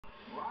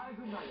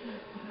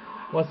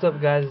What's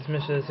up, guys? It's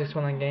Mr.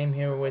 619 Game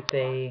here with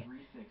a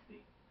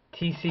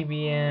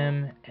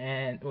TCBM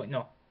and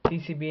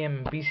TCBM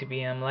and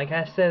BCBM. Like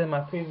I said in my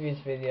previous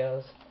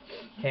videos,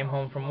 came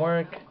home from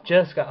work,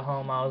 just got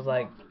home. I was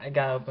like, I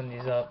gotta open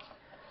these up.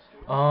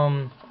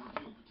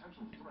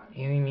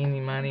 Eeny, meeny,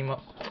 miny, mo.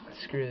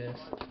 Screw this.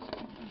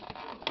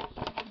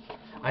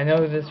 I know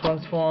who this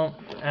one's from.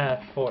 I've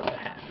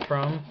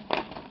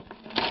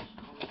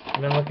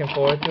been looking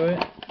forward to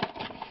it.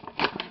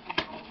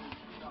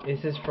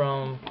 This is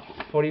from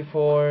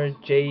 44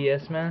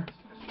 JES man.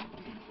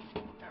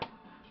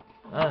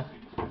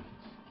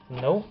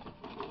 Nope.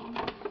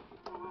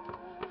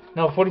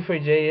 No, 44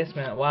 JES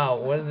man.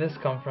 Wow, where did this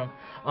come from?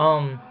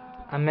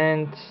 I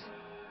meant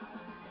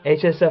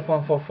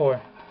HSF144.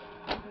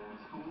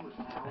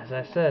 As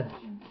I said.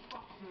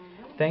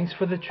 Thanks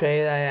for the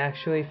trade. I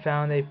actually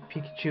found a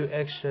Pikachu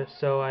extra,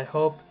 so I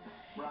hope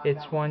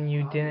it's one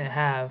you didn't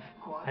have.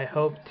 I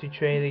hope to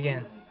trade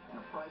again.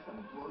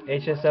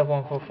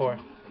 HSF144.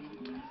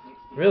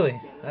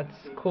 Really? That's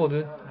cool,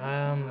 dude.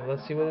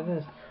 Let's see what it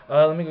is.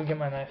 Let me go get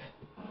my knife.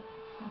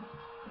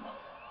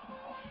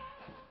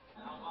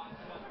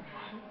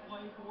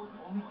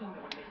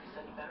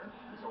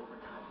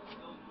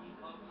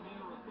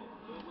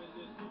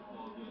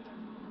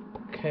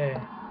 Okay.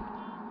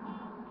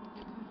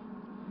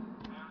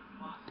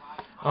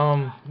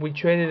 We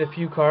traded a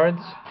few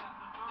cards.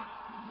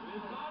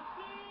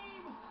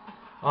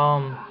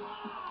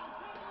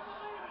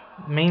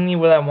 Mainly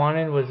what I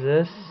wanted was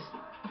this.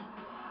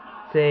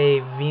 It's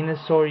a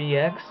Venusaur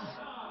EX,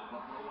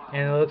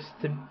 and it looks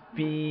to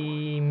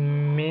be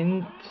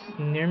mint,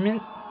 near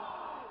mint.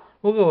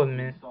 We'll go with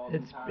mint.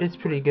 It's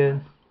pretty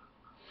good.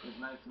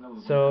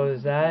 So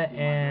is that,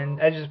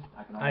 and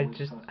I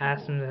just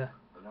asked him to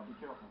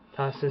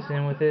toss this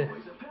in with it.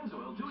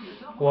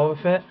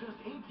 Wobbuffet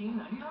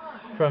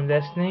from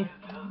Destiny,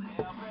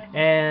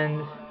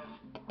 and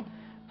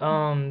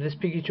this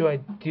Pikachu I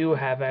do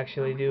have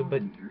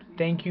but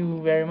thank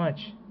you very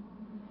much.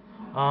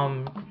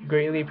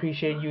 Greatly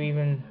appreciate you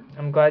even.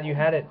 I'm glad you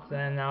had it,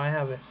 and now I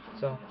have it.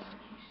 So,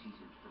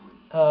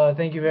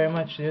 thank you very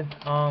much, dude.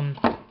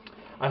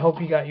 I hope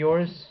you got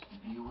yours.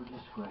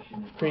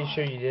 Pretty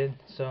sure you did.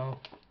 So,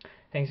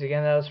 thanks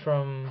again. That was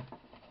from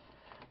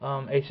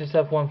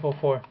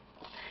HSF144.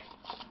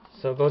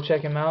 So go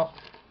check him out.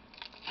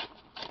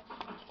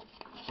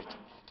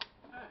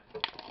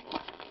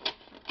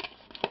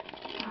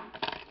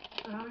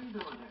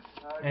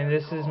 And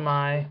this is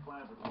my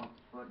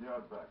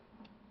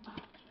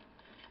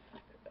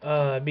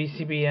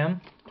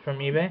BCBM from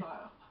eBay.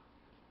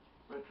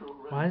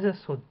 Why is that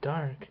so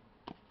dark?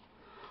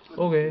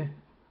 Okay.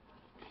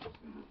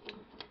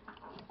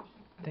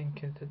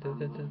 Thank you.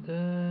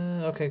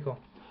 Okay, cool.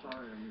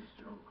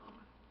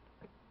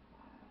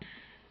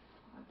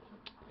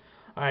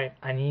 Alright,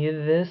 I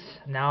needed this.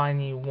 Now I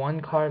need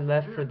one card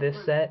left for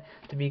this set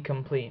to be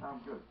complete.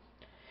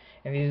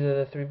 And these are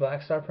the 3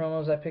 Black Star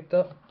promos I picked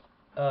up.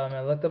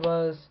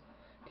 Electabuzz,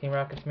 Team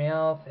Rocket's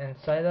Meowth, and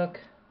Psyduck.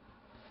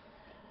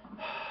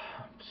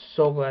 I'm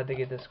so glad to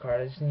get this card.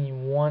 I just need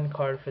one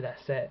card for that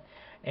set.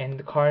 And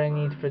the card I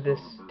need for this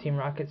Team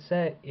Rocket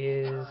set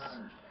is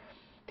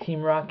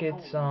Team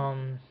Rocket's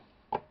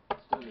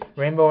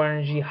Rainbow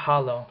Energy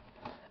Hollow.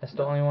 That's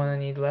the only one I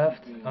need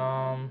left.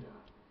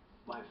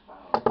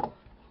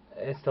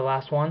 It's the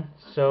last one.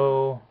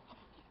 So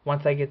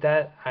once I get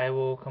that, I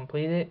will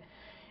complete it.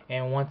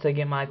 And once I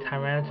get my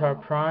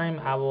Tyranitar Prime,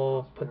 I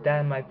will put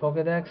that in my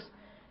Pokedex,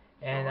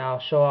 and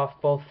I'll show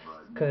off both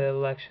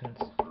collections.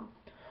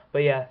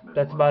 But yeah,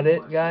 that's about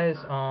it, guys.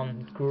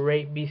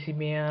 Great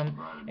BCBM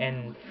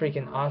and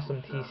freaking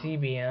awesome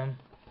TCBM.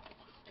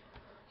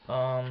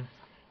 I'm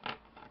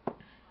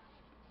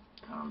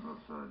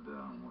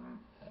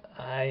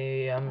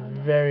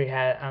very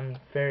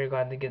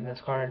glad to get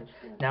this card.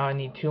 Now I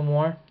need 2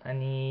 more. I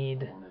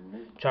need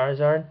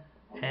Charizard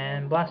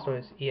and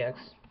Blastoise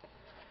EX.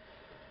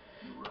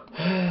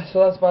 So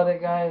that's about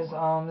it, guys.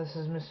 This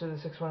is Mr. the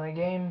 619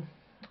 Game.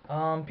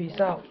 Peace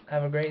out.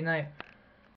 Have a great night.